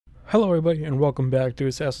Hello everybody and welcome back to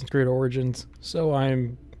Assassin's Creed Origins. So I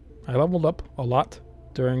leveled up a lot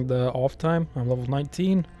during the off time. I'm level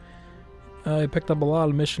 19. I picked up a lot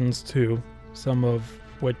of missions too, some of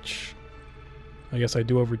which I guess I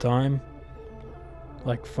do over time.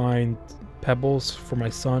 Like find pebbles for my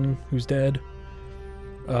son who's dead.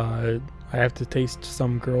 I have to taste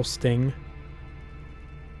some girl's sting.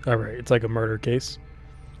 Alright, it's like a murder case.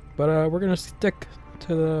 But we're gonna stick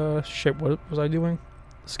to the shit. What was I doing?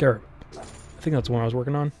 Scarab. I think that's the one I was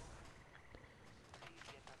working on.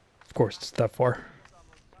 Of course, it's that far.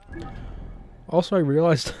 Also, I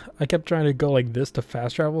realized I kept trying to go like this to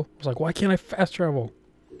fast travel. I was like, why can't I fast travel?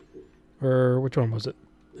 Or which one was it?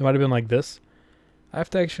 It might have been like this. I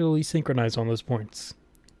have to actually synchronize on those points.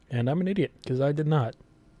 And I'm an idiot, because I did not.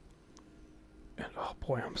 And oh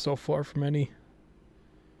boy, I'm so far from any.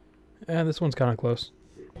 And this one's kind of close.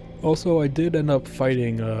 Also, I did end up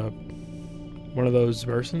fighting one of those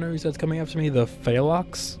mercenaries that's coming after me, the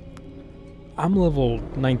Phalox. I'm level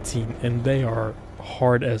 19 and they are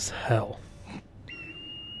hard as hell.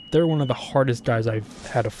 They're one of the hardest guys I've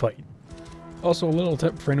had to fight. Also, a little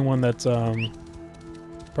tip for anyone that's probably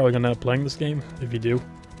gonna end up playing this game, if you do,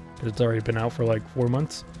 because it's already been out for like 4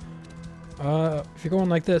 months. If you're going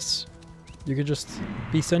like this, you could just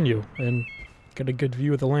be SENU and get a good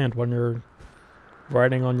view of the land when you're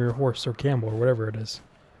riding on your horse or camel or whatever it is.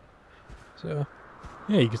 So,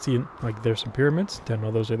 yeah, you can see, like, there's some pyramids. Didn't know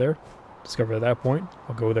those are there. Discovered at that point.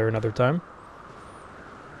 I'll go there another time.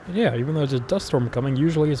 And yeah, even though there's a dust storm coming,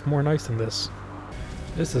 usually it's more nice than this.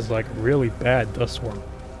 This is, like, really bad dust storm.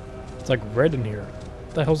 It's, like, red in here.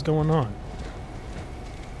 What the hell's going on?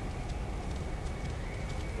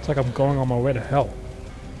 It's like I'm going on my way to hell.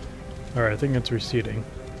 Alright, I think it's receding.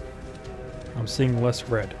 I'm seeing less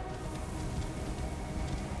red.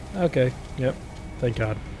 Okay, yep. Thank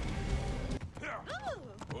God.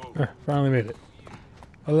 Finally made it.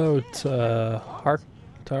 Hello, Tahark?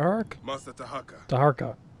 Master Tahaka.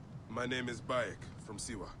 Taharka. My name is Bayek from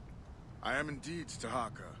Siwa. I am indeed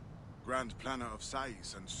Tahaka, Grand Planner of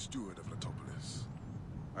Sais and Steward of Latopolis.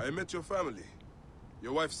 I met your family.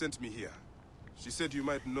 Your wife sent me here. She said you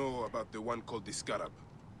might know about the one called the Scarab.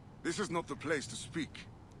 This is not the place to speak,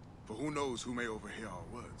 for who knows who may overhear our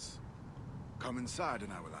words. Come inside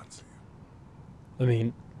and I will answer you. I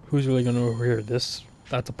mean, who's really gonna overhear this?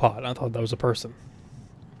 That's a pot. I thought that was a person.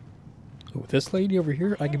 So this lady over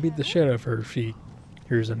here, I can beat the shit out of her if she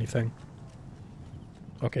hears anything.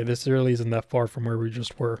 Okay, this really isn't that far from where we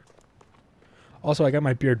just were. Also, I got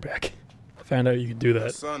my beard back. I found out you could do that. Your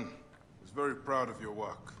son is very proud of your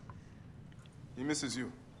work. He misses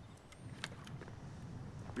you.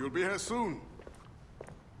 You'll be here soon.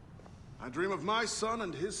 I dream of my son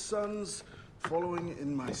and his sons following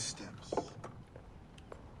in my steps.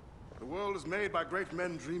 The world is made by great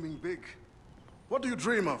men dreaming big. What do you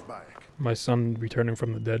dream of, Bayek? My son returning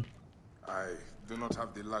from the dead. I do not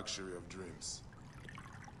have the luxury of dreams.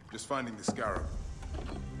 Just finding the Scarab.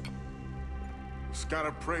 The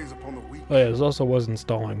Scarab preys upon the weak. Oh yeah, this also was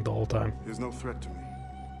installing the whole time. He is no threat to me.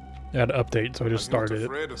 I had to update, so I just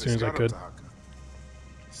started it as soon as I could. It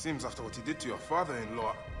seems after what he did to your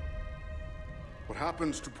father-in-law. What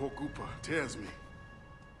happens to poor Gooper tears me.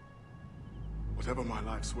 Whatever my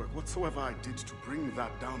life's work, whatsoever I did to bring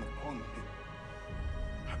that down upon him,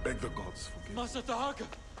 I beg the gods forgive. Master Tahaka!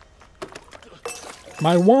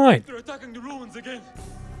 My wine! They're attacking the ruins again!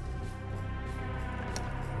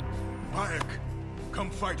 Bayek, come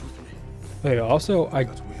fight with me. Okay, also, I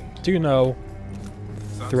do know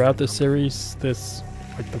throughout the series,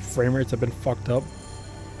 like the frame rates have been fucked up.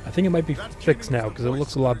 I think it might be fixed now, because it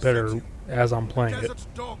looks a lot better as I'm playing it.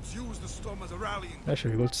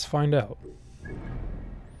 Actually, let's find out.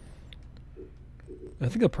 I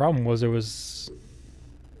think the problem was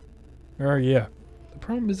yeah. The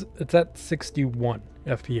problem is it's at 61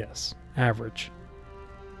 FPS average.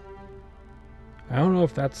 I don't know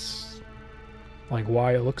if that's like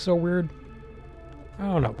why it looks so weird. I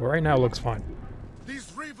don't know, but right now it looks fine. These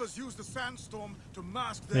reavers use the sandstorm to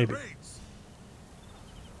mask their raids.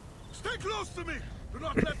 Stay close to me. Do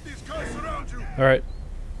not let these curs surround you. All right.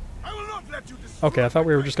 I will not let you destroy. Okay, I thought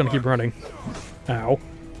we were just gonna keep running. Ow.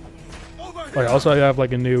 Okay, also I have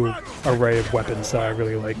like a new array of weapons that I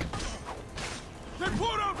really like. They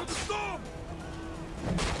poured out of the storm.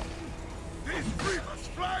 These reavers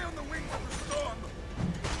fly on the wings of the storm.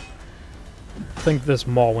 I think this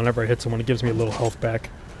maul, whenever I hit someone, it gives me a little health back.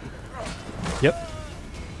 Yep.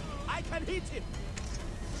 I can hit him!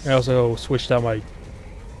 I also switched out my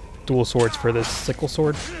dual swords for this sickle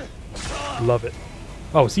sword. Love it.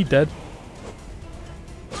 Oh, is he dead?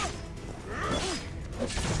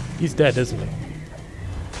 He's dead, isn't he?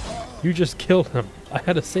 You just killed him. I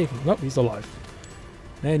had to save him. Nope, he's alive.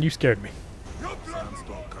 Man, you scared me.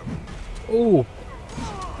 Sandstorm coming. Oh,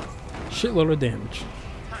 shitload of damage.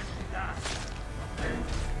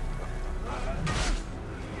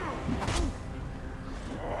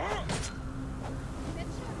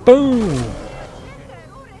 Boom!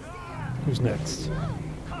 Who's next?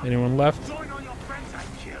 Anyone left?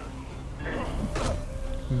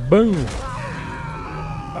 Boom!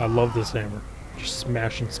 I love this hammer. Just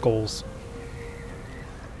smashing skulls.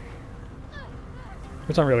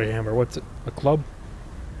 It's not really a hammer. What's it? A club?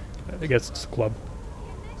 I guess it's a club.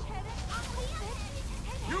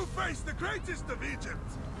 You face the greatest of Egypt.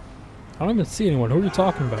 I don't even see anyone. Who are you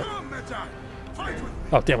talking about? Come, Medjay. Fight with me.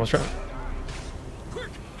 Oh, damn, I was trying. Quick,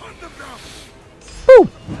 hunt them down. Boom!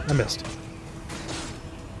 I missed.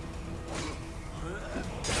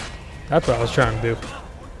 That's what I was trying to do.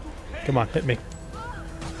 Come on, hit me.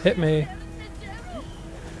 Hit me.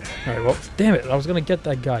 Alright, well, damn it. I was gonna get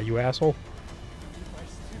that guy, you asshole.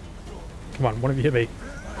 Come on, one of you hit me.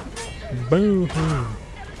 Boom!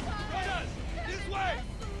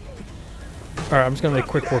 Alright, I'm just gonna make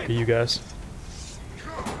quick work of you guys.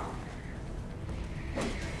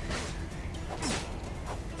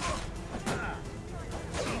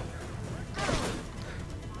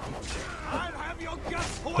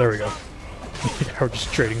 There we go. We're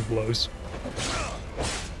just trading blows.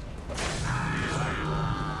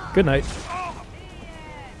 Good night.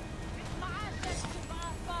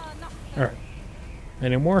 Alright.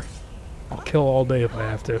 Any more? I'll kill all day if I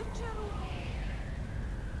have to.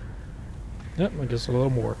 Yep, I guess a little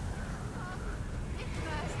more.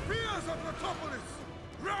 Spears of Metropolis,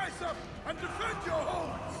 rise up and defend your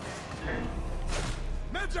homes.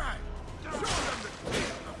 Medjay, show them the key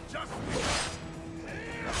of justice.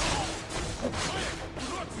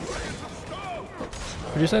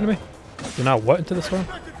 What did you say to me? You're not what into the storm?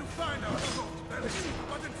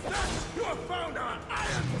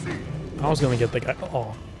 I was gonna get the guy.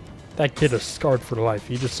 Oh, that kid is scarred for life.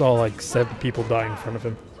 He just saw like 7 people die in front of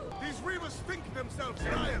him.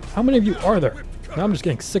 How many of you are there? Now I'm just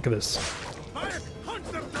getting sick of this.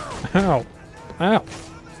 Ow. Ow.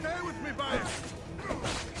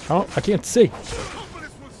 Oh, I can't see.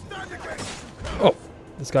 Oh,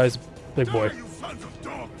 this guy's a big boy.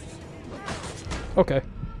 Okay.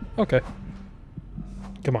 Okay.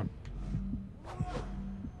 Come on.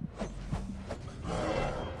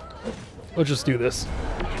 Let's just do this.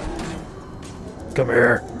 Come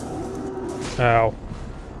here. Ow.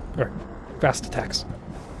 Alright. Fast attacks.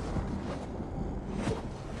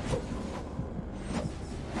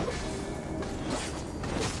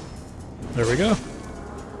 There we go.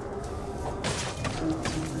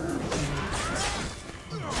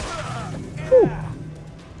 Whew.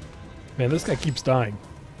 Man, this guy keeps dying.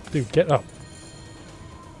 Dude, get up.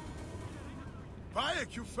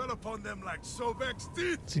 Bayek, you fell upon them like Sobek's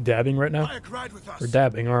teeth. Is he dabbing right now? Bayek, ride with us. We're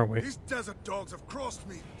dabbing, aren't we? These desert dogs have crossed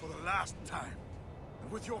me for the last time.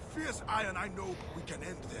 And with your fierce iron, I know we can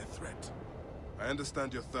end their threat. I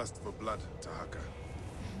understand your thirst for blood, Tahaka.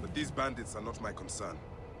 But these bandits are not my concern.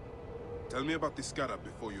 Tell me about the scarab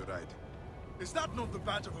before you ride. Is that not the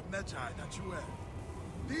badge of a Medjay that you wear?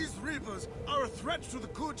 These reapers are a threat to the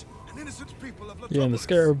good and innocent people of Metropolis. Yeah, and the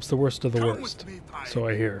scarab's the worst of the Come worst. with me, Bayek. So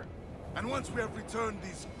I hear. And once we have returned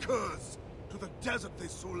these curs to the desert they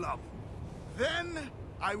so love, then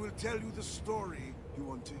I will tell you the story you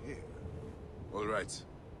want to hear. All right.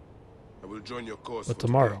 I will join your cause. But for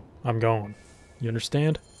tomorrow, today. I'm going. You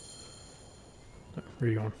understand? Where are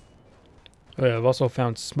you going? Oh yeah, I've also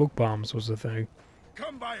found smoke bombs was the thing.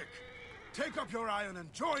 Come, Bayek. Take up your iron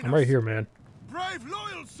and join us. I'm right here, man. Brave,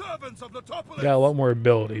 loyal servants of Metropolis. Got a lot more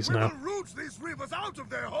abilities We now. will root these reapers out of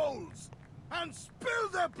their holes and spill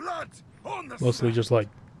their blood on the Mostly sand. just like,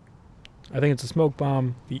 I think it's a smoke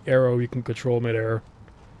bomb. The arrow you can control mid-air.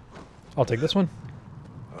 I'll take this one.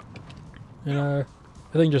 And I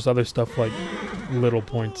think just other stuff like little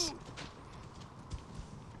points.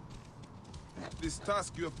 This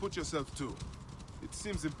task you have put yourself to. It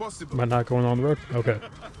seems impossible. Am I not going on the road? Okay.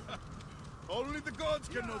 Only the gods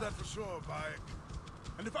can know that for sure, Bayek.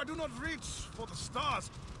 And if I do not reach for the stars,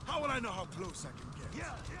 how will I know how close I can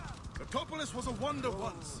get? Metropolis was a wonder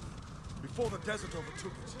once, before the desert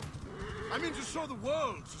overtook it. I mean to show the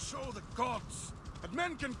world, to show the gods, that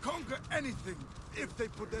men can conquer anything if they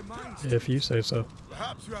put their minds to it. If you say so.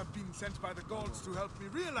 Perhaps you have been sent by the gods to help me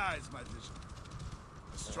realize my vision.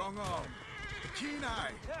 A strong arm, a keen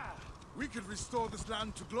eye. We could restore this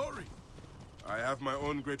land to glory. I have my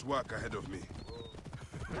own great work ahead of me.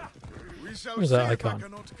 We shall Where's see that if I icon?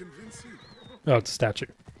 cannot convince you. Oh, it's a statue.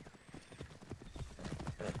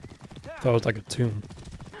 Thought it was like a tomb.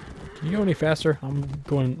 Can you go any faster? I'm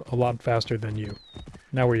going a lot faster than you.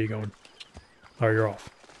 Now where are you going? Oh, you're off.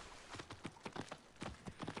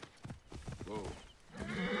 Whoa.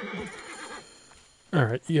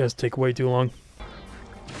 Alright, you guys take way too long.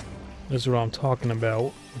 This is what I'm talking about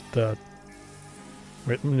with the...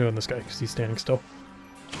 Wait, I'm doing this guy because he's standing still.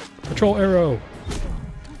 Patrol arrow!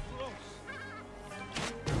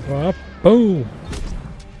 Up, boom!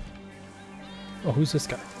 Oh, who's this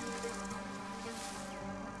guy?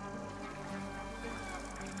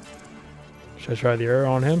 Should I try the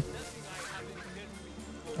arrow on him?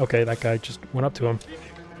 Okay, that guy just went up to him.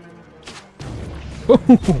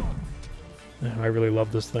 Man, I really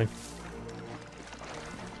love this thing.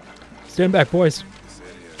 Stand back, boys.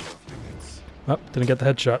 Oh, didn't get the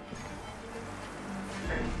headshot.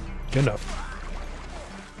 Good enough.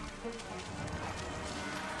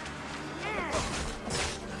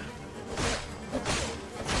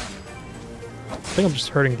 I think I'm just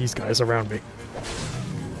hurting these guys around me.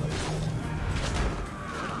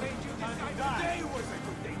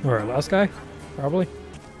 Alright, last guy? Probably.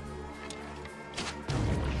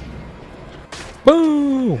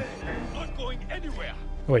 Boom! Not going anywhere.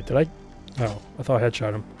 Oh, wait, did I? Oh, I thought I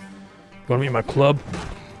headshot him. You wanna meet my club?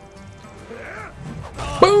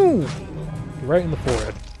 Boom! Right in the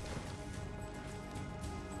forehead.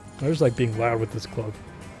 I just like being loud with this club.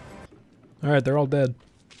 Alright, they're all dead.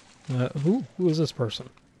 Who is this person?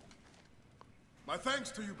 My thanks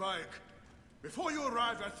to you, Bayek. Before you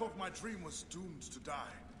arrived, I thought my dream was doomed to die.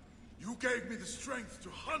 You gave me the strength to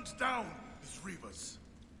hunt down these Reavers.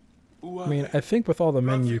 I mean, I think with all the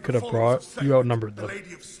men you could have brought, you outnumbered the them.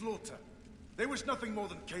 Lady of Slaughter. They wish nothing more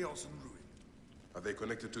than chaos and ruin. Are they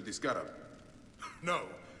connected to the scarab? No,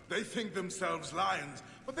 they think themselves lions,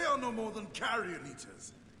 but they are no more than carrion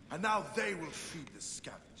eaters. And now they will feed the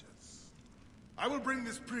scavengers. I will bring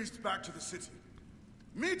this priest back to the city.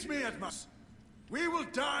 Meet me at Mass. We will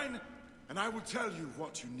dine, and I will tell you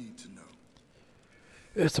what you need to know.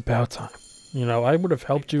 It's about time. You know, I would have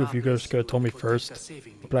helped you if you guys could have told me first,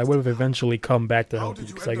 but I would have eventually come back to help you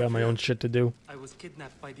because I got my own shit to do. I was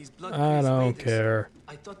kidnapped by these blood I don't care.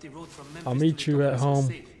 I thought they rode from Memphis I'll meet to you at Metropolis home.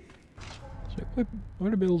 safe. So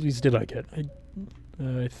what abilities did I get?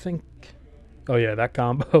 I think... Oh yeah, that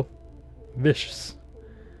combo. Vicious.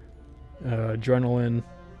 Adrenaline.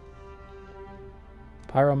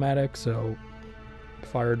 Pyromatic, so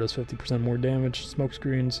fire does 50% more damage. Smoke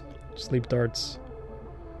screens. Sleep darts.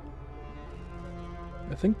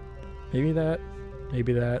 I think maybe that.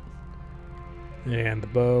 And the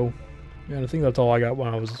bow. Yeah, I think that's all I got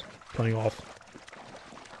when I was playing off.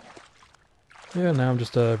 Yeah, now I'm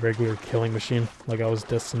just a regular killing machine, like I was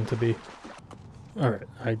destined to be. Alright,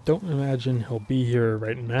 I don't imagine he'll be here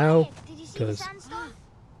right now, because...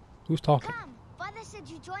 Who's talking? Come, Father said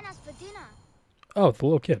you join us for dinner. Oh, the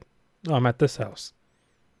little kid. Oh, I'm at this house.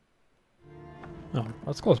 Oh,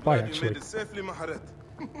 that's close by, You made actually. it safely, Maharet.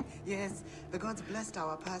 Yes, the gods blessed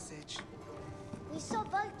our passage. We saw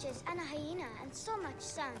vultures and a hyena and so much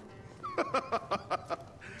sand.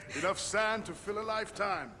 Enough sand to fill a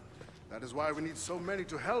lifetime. That is why we need so many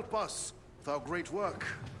to help us with our great work.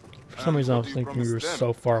 For some reason I what was do you thinking we were promise them?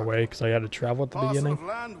 so far away, because I had to travel at the Parcel beginning. of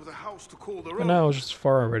land with a house to call their But own. now it's just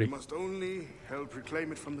far We already. must only help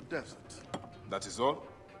reclaim it from the desert. That is all?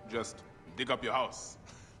 Just dig up your house.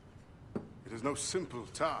 It is no simple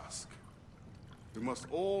task. We must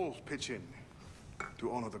all pitch in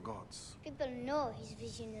to honor the gods. People know his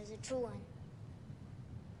vision is a true one.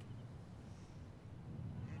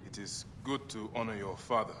 It is good to honor your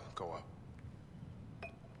father, Kawa.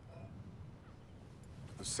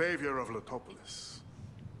 The savior of Letopolis.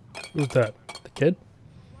 Who's that? The kid?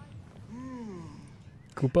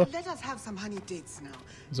 Koopa? Let us have some honey dates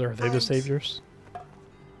now. Are they the Thanks. saviors?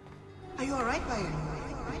 Are you alright, Bayek?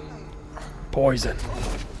 Poison.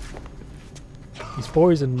 He's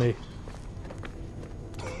poisoned me.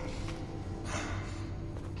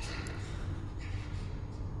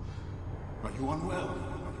 Are you unwell?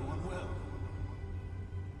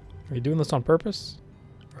 Are you doing this on purpose?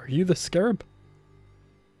 Are you the scarab?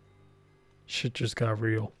 Shit just got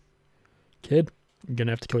real. Kid, you're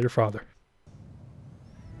gonna have to kill your father.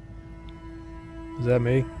 Is that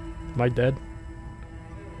me? Am I dead?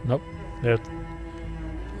 Nope. Yeah.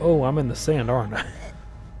 Oh, I'm in the sand, aren't I?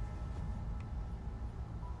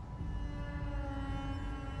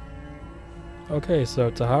 Okay, so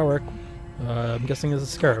Taharik, I'm guessing is a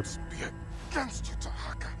scarab. Be against you,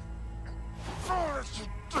 Tahaka. And all that you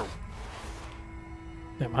do.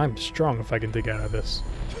 Damn, I'm strong if I can dig out of this.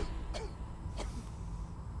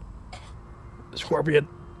 Scorpion,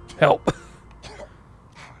 help!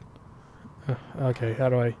 Okay, how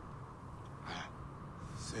do I...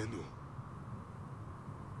 Say SENU.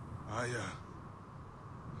 Aya.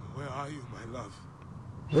 Where are you, my love?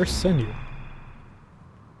 Where's SENU?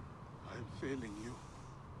 I'm failing you.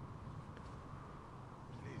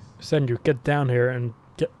 Please. SENU, get down here and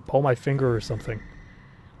pull my finger or something.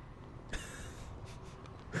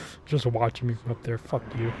 Just watching me from up there. Fuck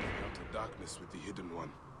you. Out of darkness with the hidden one,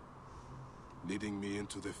 leading me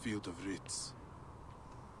into the field of Ritz.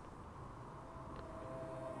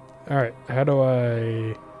 Alright, how do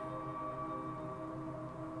I...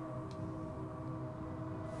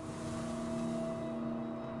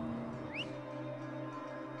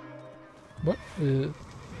 What? Did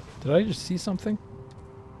I just see something?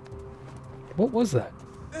 What was that?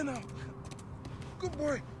 Enno! Good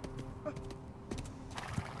boy!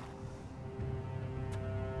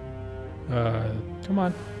 Come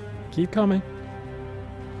on. Keep coming.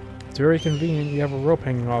 It's very convenient you have a rope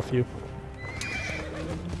hanging off you.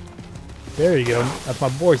 There you go. That's my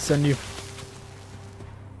boy, SENU.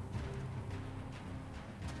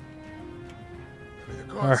 May the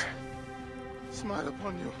gods Alright. smile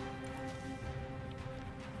upon you.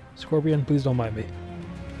 Scorpion, please don't mind me.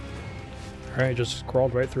 Alright, just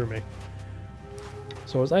crawled right through me.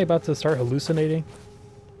 So was I about to start hallucinating?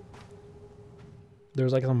 There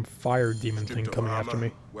was like some fire demon thing Stripped of coming after armor,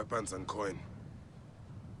 me. weapons and coin.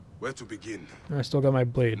 Where to begin? I still got my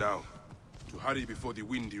blade. Now, to hurry before the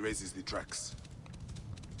wind erases the tracks.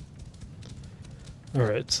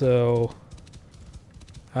 Alright, so...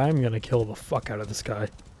 I'm gonna kill the fuck out of this guy.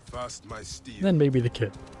 First my steel, Then maybe the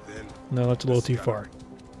kid. then No, that's a little too far.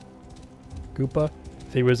 Koopa,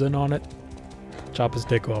 if he was in on it, chop his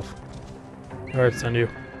dick off. Alright, SENU,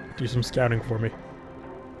 do some scouting for me.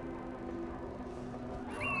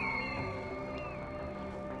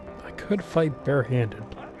 I could fight barehanded.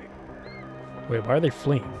 Wait, why are they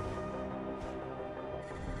fleeing?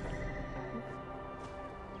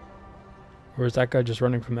 Or is that guy just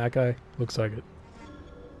running from that guy? Looks like it.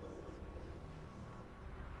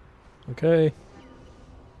 Okay. I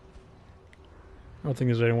don't think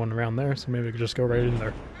there's anyone around there, so maybe I could just go right in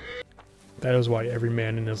there. That is why every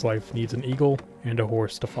man in his life needs an eagle and a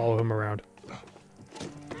horse to follow him around.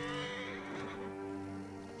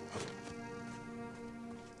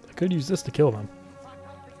 I could use this to kill them.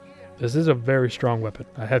 This is a very strong weapon.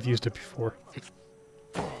 I have used it before. Packed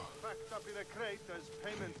up in a crate as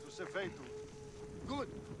payment to Sefetu. Good.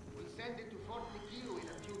 We'll send it to Fort Nikilo in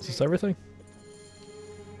a few Is days. this everything?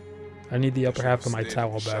 I need the upper half of my Stayed in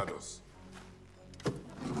towel the back. shadows.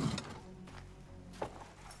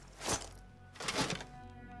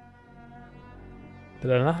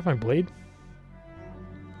 Did I not have my blade?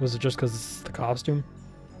 Was it just because it's the costume?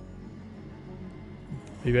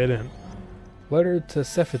 Maybe I didn't. Letter to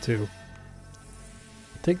Sefetu.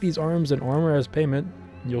 Take these arms and armor as payment.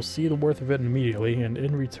 You'll see the worth of it immediately, and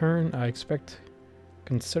in return, I expect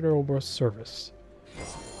considerable service.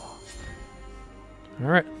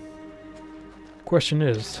 Alright. Question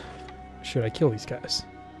is, should I kill these guys?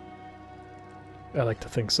 I like to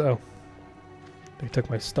think so. They took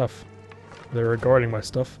my stuff. They're regarding my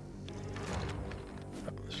stuff.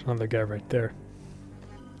 Oh, there's another guy right there.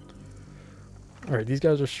 Alright, these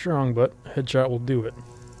guys are strong, but headshot will do it.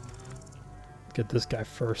 Get this guy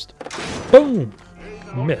first. Boom!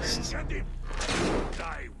 Missed.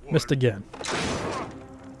 Missed again.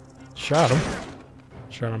 Shot him.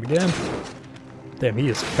 Shot him again. Damn, he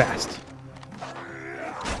is fast.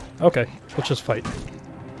 Okay, let's just fight.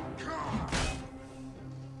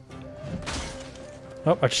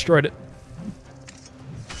 Oh, I destroyed it.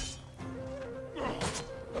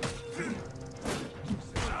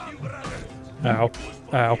 Ow.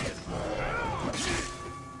 Ow.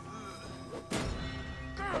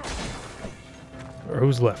 Or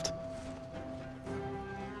who's left?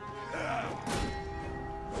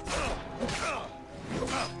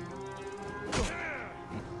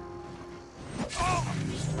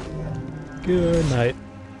 Good night.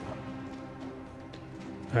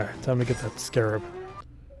 Alright, time to get that scarab.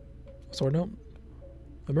 So I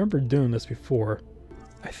remember doing this before.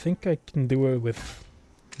 I think I can do it with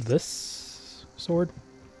this sword.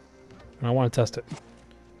 And I want to test it.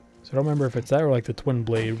 So I don't remember if it's that or like the twin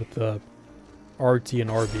blade with the RT and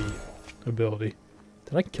RB ability.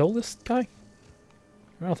 Did I kill this guy?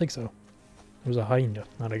 I don't think so. It was a hyena,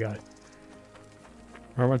 not a guy.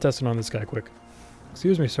 Alright, I'm gonna test it on this guy quick.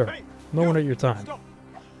 Excuse me, sir. No one at your time.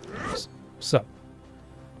 What's up?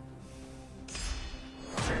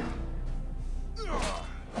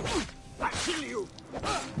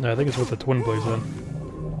 No, I think it's with the twin blades then.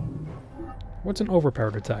 What's an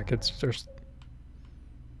overpowered attack? It's just...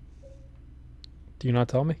 Do you not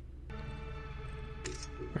tell me?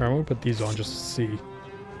 Alright, I'm gonna put these on just to see.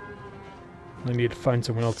 I need to find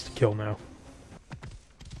someone else to kill now.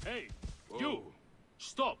 Hey, you!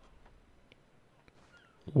 Stop!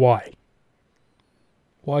 Why?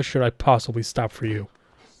 Why should I possibly stop for you?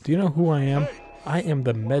 Do you know who I am? I am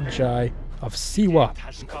the Medjai of Siwa.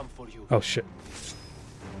 Has come for you. Oh shit.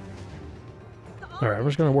 Alright, I'm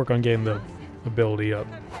just gonna work on getting the ability up.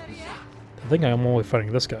 I think I'm only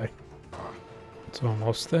fighting this guy. It's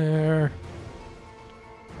almost there.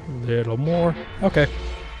 A little more. Okay.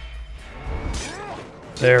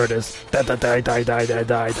 There it is. Die, die, die, die, die, die,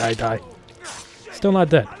 die, die, die. Still not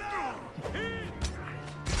dead.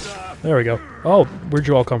 There we go. Oh, where'd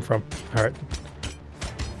you all come from? Alright.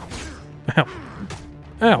 Ow.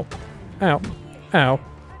 Ow. Ow. Ow.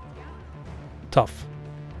 Tough.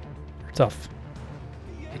 Tough.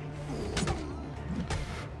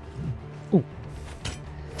 Ooh.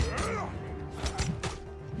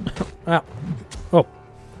 Ow. Oh.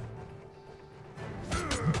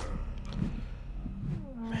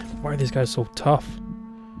 Man, why are these guys so tough?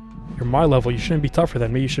 You're my level. You shouldn't be tougher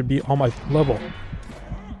than me. You should be on my level.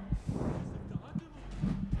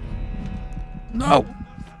 No!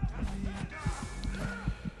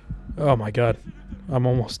 Oh my god. I'm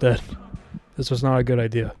almost dead. This was not a good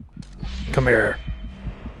idea. Come here.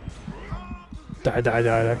 Die, die, die,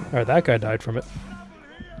 die. Alright, that guy died from it.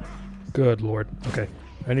 Good lord. Okay.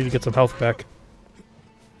 I need to get some health back.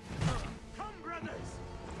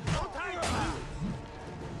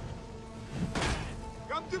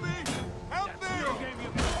 Come to me! Help me!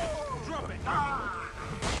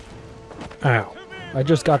 Ow. I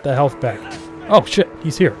just got the health back. Oh shit,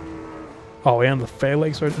 he's here. Oh, and the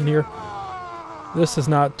phalanx right in here. This is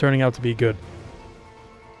not turning out to be good.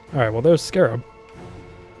 Alright, well there's Scarab.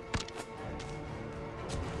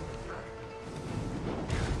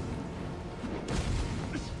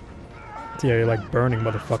 Yeah, you're like burning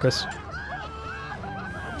motherfuckers.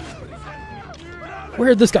 Where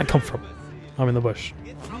did this guy come from? I'm in the bush.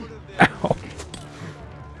 Ow.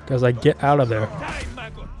 Guys, like, get out of there.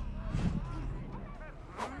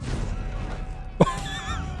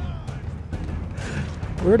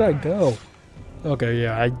 Where'd I go? Okay,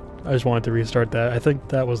 yeah, I just wanted to restart that. I think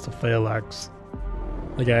that was the phalanx.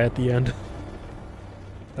 The guy at the end.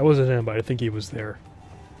 That wasn't him, but I think he was there.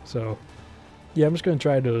 So, yeah, I'm just going to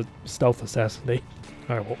try to stealth assassinate.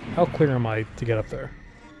 Alright, well, how clear am I to get up there?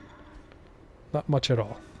 Not much at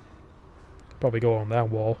all. Probably go on that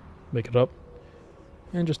wall, make it up,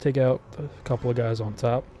 and just take out a couple of guys on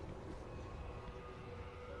top.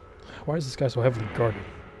 Why is this guy so heavily guarded?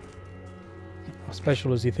 How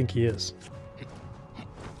special does he think he is?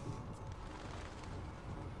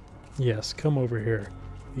 Yes, come over here.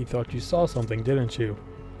 You thought you saw something, didn't you?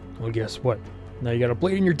 Well, guess what? Now you got a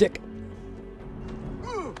blade in your dick!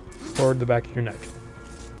 Or the back of your neck.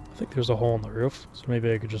 I think there's a hole in the roof, so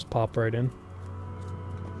maybe I could just pop right in.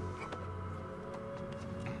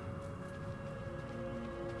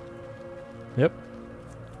 Yep.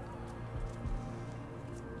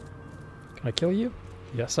 Can I kill you?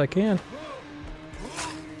 Yes, I can.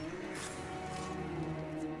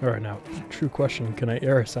 Alright, now, true question, can I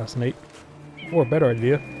air assassinate? Or better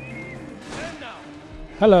idea.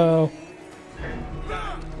 Hello!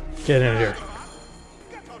 Get in here.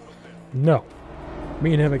 No.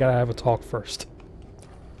 Me and him, I gotta have a talk first.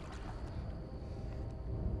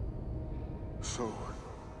 So,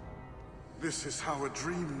 this is how a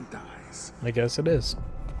dream dies. I guess it is.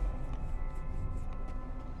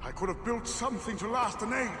 I could have built something to last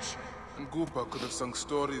an age. And Goopa could have sung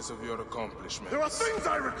stories of your accomplishments. There are things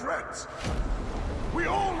I regret. We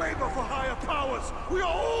all labor for higher powers. We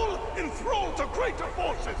are all enthralled to greater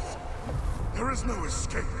forces. There is no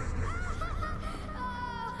escape.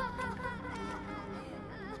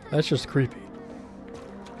 That's just creepy.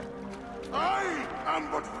 I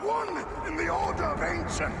am but one in the Order of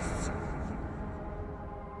Ancients.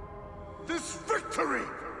 This victory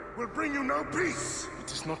will bring you no peace.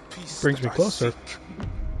 It is not peace Brings that me I closer. seek.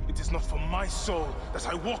 It is not for my soul that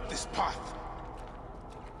I walk this path.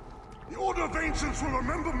 The Order of Ancients will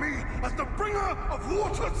remember me as the bringer of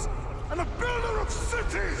waters and the builder of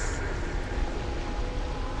cities.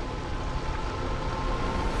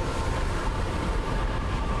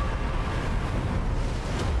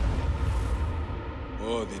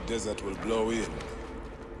 Oh, the desert will blow in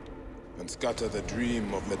and scatter the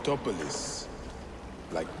dream of Metropolis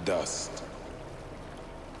like dust.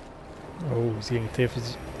 Oh, he's getting a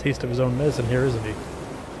taste of his own medicine here, isn't he?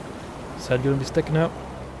 Is head gonna be sticking out?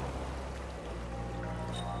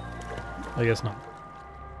 I guess not.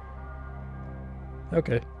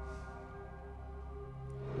 Okay.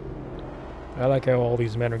 I like how all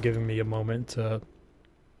these men are giving me a moment to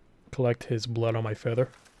collect his blood on my feather.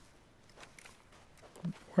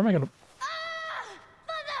 Where am I gonna...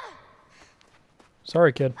 Father!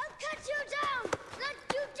 Sorry, kid. I'll cut you down like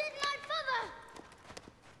you did my father!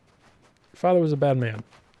 Your father was a bad man.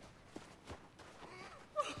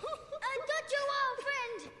 I thought you were,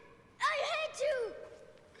 friend! I hate you!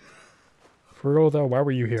 For real though, why were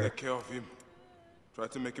you here? Take care of him. Try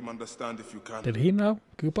to make him understand if you can. Did he know,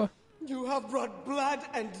 Koopa? You have brought blood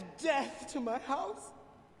and death to my house.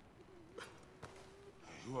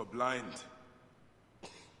 You are blind.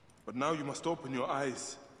 But now you must open your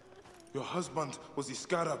eyes. Your husband was the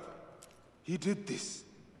scarab. He did this.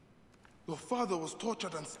 Your father was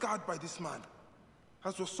tortured and scarred by this man,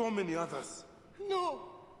 as were so many others. No.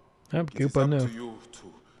 Yep, It is Koopa up knew. to you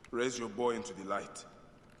to raise your boy into the light,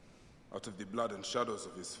 out of the blood and shadows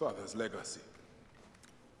of his father's legacy.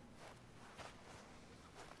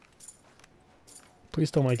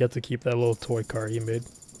 Please tell me I get to keep that little toy car he made.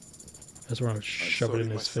 I just want to shove it sorry, in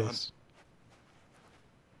my his son. face.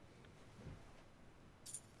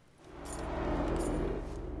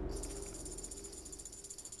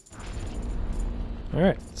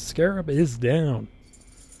 Alright, Scarab is down.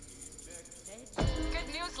 Good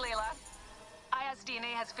news, Layla. IS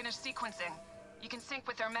DNA has finished sequencing. You can sync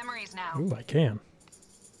with their memories now. Ooh, I can.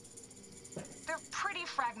 They're pretty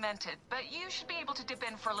fragmented, but you should be able to dip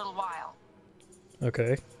in for a little while.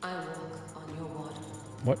 Okay. I walk on your water.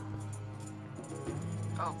 What?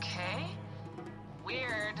 Okay.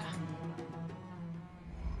 Weird.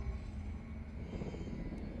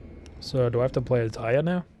 So, do I have to play as Aya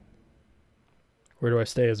now? Or do I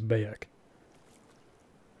stay as Bayek?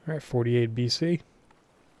 Alright, 48 BC.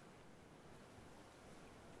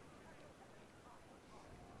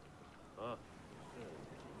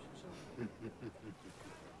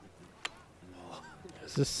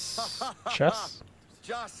 Is this chess?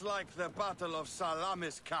 Just like the Battle of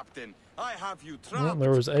Salamis, Captain. I have you Well, trapped.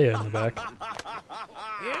 there was Aya in the back.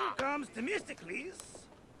 Here comes Themistocles.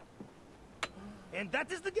 And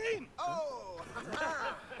that is the game. Oh!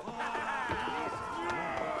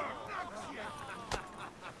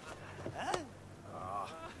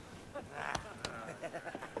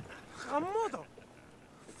 Amodo!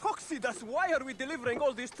 Foxidas, why are we delivering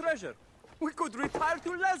all this treasure? We could retire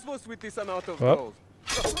to Lesbos with this amount of Well. gold.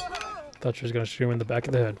 Thought she was gonna shoot him in the back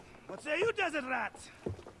of the head. What say you, desert rat?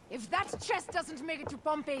 If that chest doesn't make it to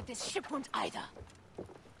Pompeii, this ship won't either.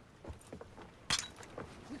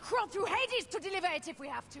 We crawl through Hades to deliver it if we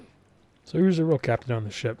have to. So who's the real captain on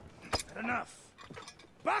the ship? Enough.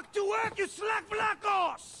 Back to work, you slack black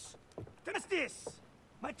horse! Test this.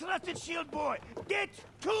 My trusted shield boy. Get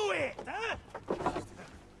to it, huh?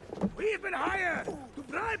 We've been hired to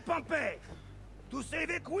bribe Pompey, to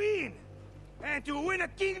save a queen, and to win a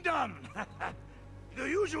kingdom. The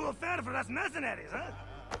usual fare for us mercenaries, huh?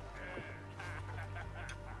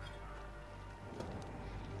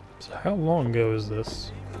 So how long ago is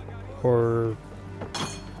this? Or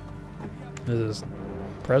is this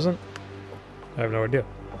present? I have no idea.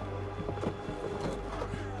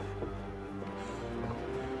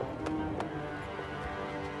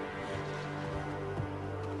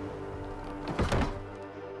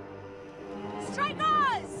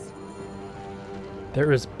 Strikers!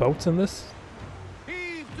 There is boats in this?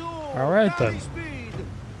 Alright then.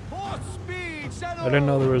 I didn't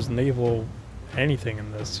know there was naval anything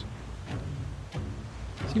in this.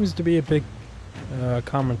 Seems to be a big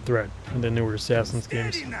common thread in the newer Assassin's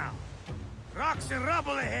games. Steady now. Rocks and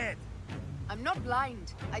rubble ahead. I'm not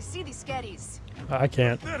blind. I see the scaries. I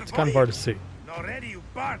can't. It's kind of hard to see. Already you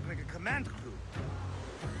bark like a command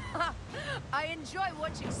crew. I enjoy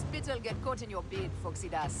watching spittle get caught in your beard,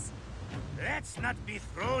 Foxidas. Let's not be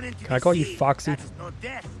thrown into Can I the call you sea. Foxy? That's no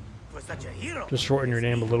death for such a hero. Just shorten your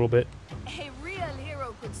name a little bit. A real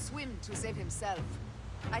hero could swim to save himself.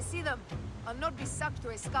 I see them. I'll not be sucked to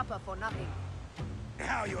a scupper for nothing.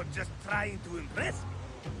 Now you're just trying to impress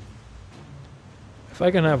me. If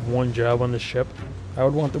I can have one job on the ship, I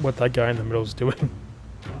would want what that guy in the middle is doing.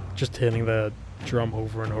 Just hitting the drum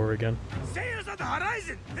over and over again. Sails on the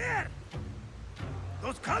horizon, there!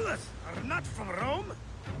 Those colors are not from Rome.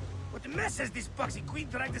 What mess has this poxy queen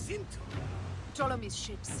dragged us into? Ptolemy's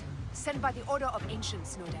ships, sent by the Order of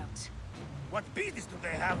Ancients, no doubt. What business do they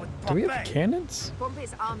have with Do we Pompey? have cannons?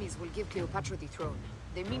 Pompey's armies will give Cleopatra the throne.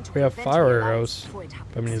 They mean to We have prevent fire the alliance arrows. before it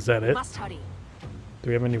happens. I mean, is that We it? must hurry. Do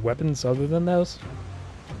we have any weapons other than those?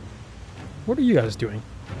 What are you guys doing?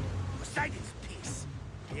 Poseidon's peace.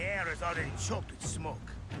 The air is already choked with smoke.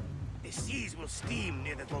 The seas will steam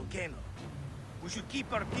near the volcano. We should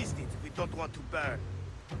keep our distance if we don't want to burn.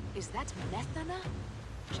 Is that Methana?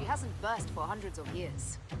 She hasn't burst for hundreds of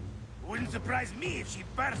years. Wouldn't surprise me if she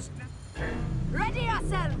burst. Ready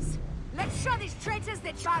ourselves! Let's show these traitors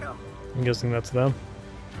the charo. I'm guessing that's them.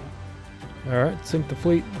 Alright, sink the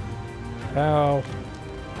fleet. How?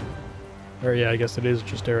 Or yeah, I guess it is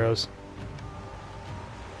just arrows.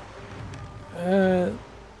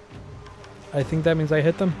 I think that means I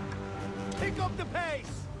hit them. Pick up the pace.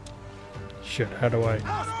 Shit, how do I?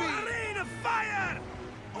 Rain of fire!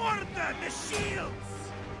 Order the shields!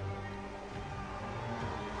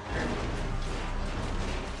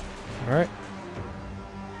 Alright.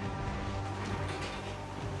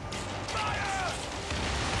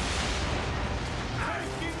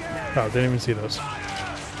 Oh, didn't even see those.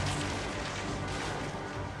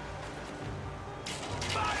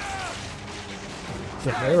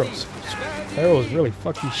 The arrows. Arrows really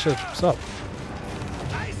fuck these ships up.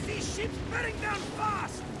 I see ships burning down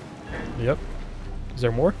fast. Yep. Is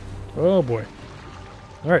there more? Oh boy.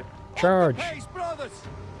 Alright, charge. Pace, brothers.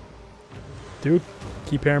 Dude,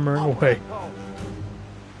 keep hammering away.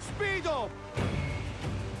 Speed up.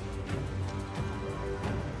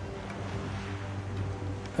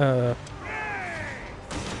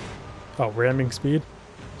 Oh, ramming speed?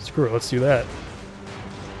 Screw it, let's do that.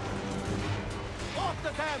 Off the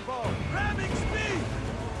tempo. Ramming speed.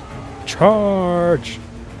 Charge!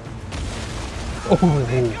 Oh!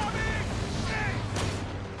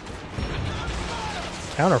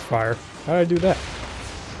 Counterfire? How did I do that?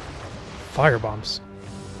 Fire bombs.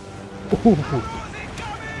 Ooh.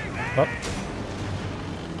 Oh.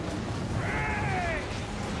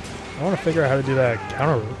 I want to figure out how to do that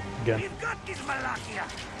counter again. We've got this Malakia.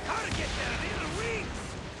 Target their little wings.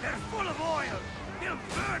 They're full of oil. They'll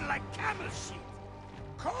burn like camel shit.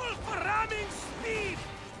 Call for ramming speed.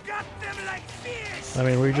 Got them like fish. I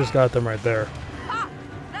mean, we just got them right there. Ha!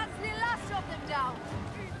 That's the last of them down.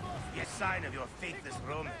 Be a sign of your faithless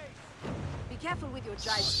Roman. Be careful with your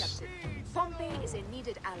jibes, Captain. Pompey is a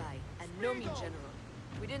needed ally, and no mean general.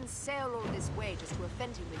 We didn't sail all this way just to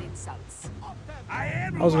offend him with insults.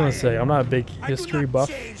 I was gonna say, I'm not a big history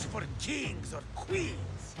buff, For kings or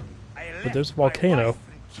queens. but there's a volcano.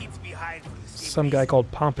 Some guy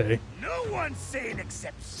called Pompey. No one's saying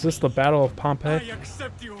except Is this the Battle of Pompeii?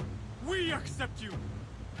 accept you. We accept you.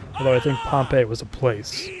 Although I think Pompeii was a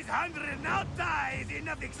place. These 100 nauta is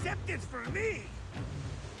enough acceptance for me.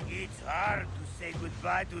 It's hard to say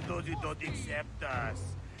goodbye to those who don't accept us.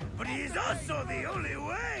 But it is also the only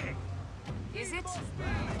way. Is it?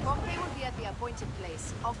 Pompey will be at the appointed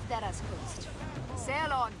place, off Terra's coast.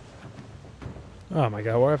 Sail on. Oh my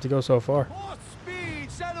god, why do I have to go so far? Speed,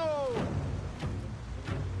 SENU!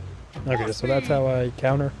 Okay, so that's how I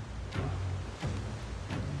counter.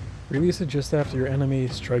 Release it just after your enemy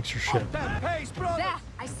strikes your ship. There,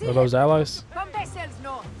 I see Are those allies? Pompey sails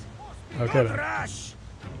north. Okay then.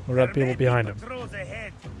 What about people behind him?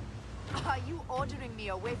 Are you ordering me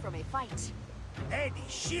away from a fight? Eddie,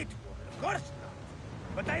 shit, of course not.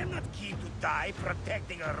 But I am not keen to die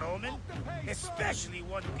protecting a Roman, especially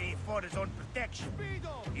one who can afford his own protection.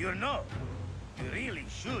 You know, you really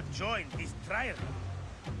should join this trial.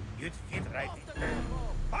 You'd fit right in.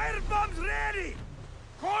 Fire bombs ready!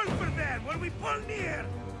 Call for them when we pull near!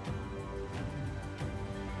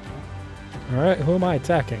 Alright, who am I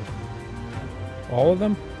attacking? All of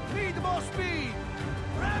them? Need more speed!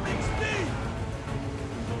 Ramming speed!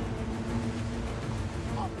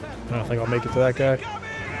 I don't think I'll make it to that guy.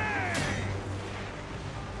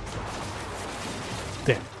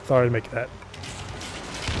 Damn, thought I'd make that.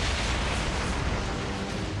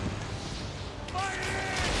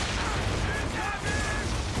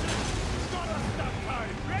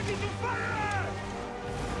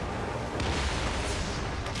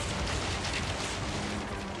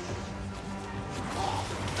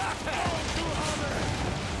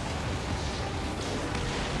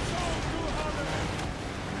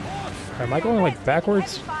 Am I going like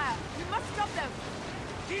backwards? Fire. We must stop them.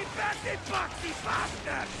 Keep at it, boxy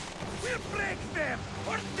bastards! We'll break them,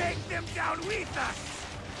 or take them down with us!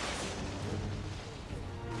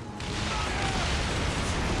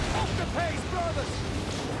 Off the pace, brothers!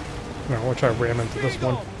 No, I want to try to ram into this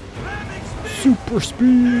one. Super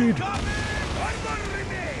speed!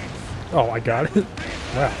 Oh, I got it.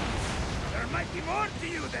 Wow. There might be more to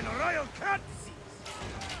you than royal courtesies.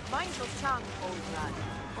 Mind your tongue, old man,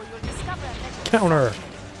 or you'll discover a better Counter!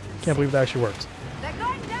 Can't believe that actually worked. They're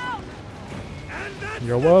going down!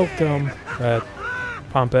 You're welcome,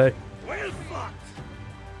 Pompey. Well fought.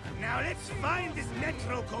 Now let's find this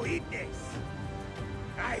Metro Coites.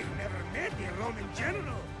 I've never met a Roman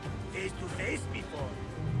general face to face before.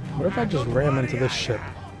 What if I just ram into this ship?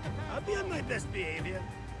 I'll be on my best behavior.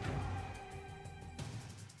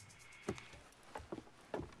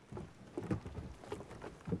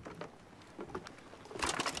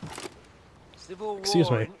 Civil Excuse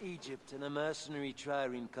war me. in Egypt, and a mercenary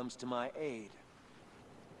trireme comes to my aid.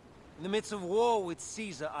 In the midst of war with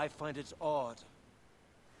Caesar, I find it odd.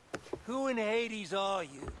 Who in Hades are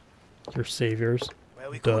you? Your saviors.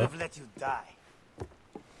 Well, we Duh. could have let you die.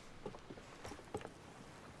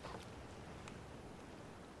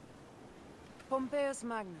 Pompeius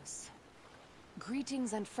Magnus.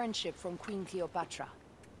 Greetings and friendship from Queen Cleopatra.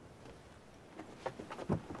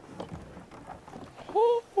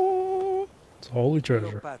 It's a holy treasure.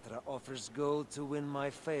 Cleopatra offers gold to win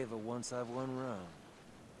my favor once I've won round.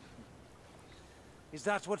 Is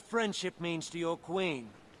that what friendship means to your queen?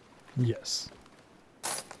 Yes.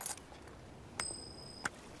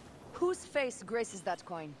 Whose face graces that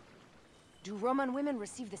coin? Do Roman women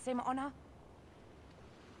receive the same honor?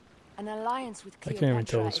 An alliance with I can't even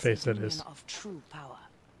tell Cleopatra whose face is a that union is. of true power.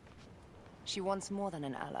 She wants more than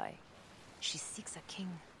an ally. She seeks a king.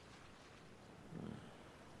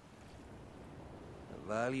 A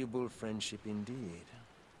valuable friendship indeed.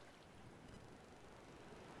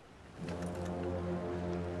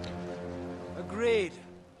 Agreed.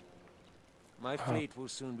 My fleet will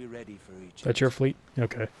soon be ready for Egypt. That's your fleet?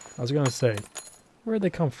 Okay. I was gonna say, where'd they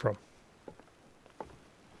come from?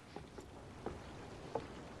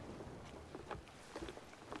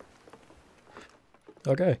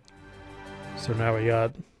 Okay. So now we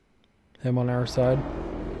got him on our side.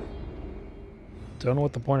 Don't know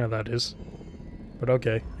what the point of that is. But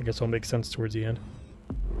okay, I guess it'll make sense towards the end.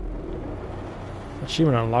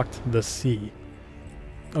 Achievement unlocked, the sea.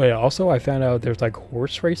 Oh yeah, also I found out there's like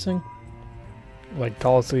horse racing. Like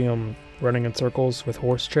Colosseum running in circles with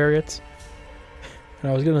horse chariots.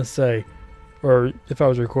 And I was gonna say, or if I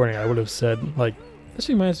was recording I would have said, like, this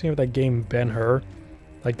reminds me of that game Ben-Hur.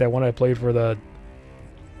 Like that one I played for the,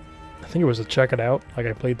 I think it was a check it out. Like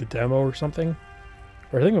I played the demo or something.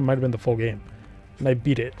 Or I think it might have been the full game. And I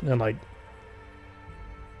beat it and like,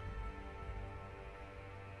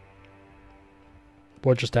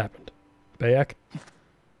 what just happened? Bayak?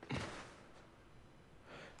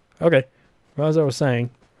 Okay. Well, as I was saying,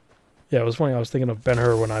 yeah, it was funny. I was thinking of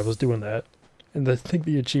Ben-Hur when I was doing that. And I think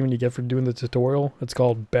the achievement you get for doing the tutorial, it's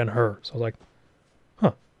called Ben-Hur. So I was like,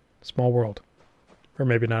 huh, small world. Or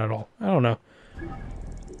maybe not at all. I don't know.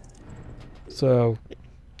 So,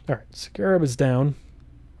 alright, Scarab is down.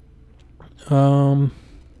 Well,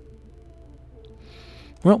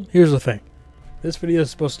 here's the thing. This video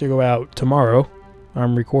is supposed to go out tomorrow.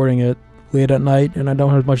 I'm recording it late at night and I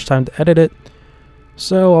don't have much time to edit it.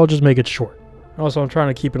 So I'll just make it short. Also, I'm trying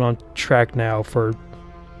to keep it on track now for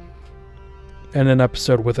end an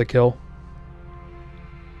episode with a kill.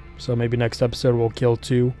 So maybe next episode we'll kill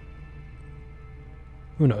 2.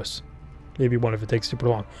 Who knows? Maybe 1 if it takes super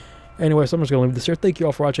long. Anyway, so I'm just going to leave this here. Thank you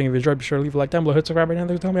all for watching. If you enjoyed, be sure to leave a like down below, hit subscribe, and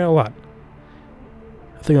thanks for me out a lot.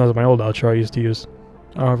 I think that was my old outro I used to use.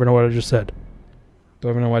 I don't even know what I just said.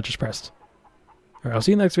 Don't even know what I just pressed. Alright, I'll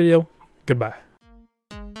see you in the next video. Goodbye.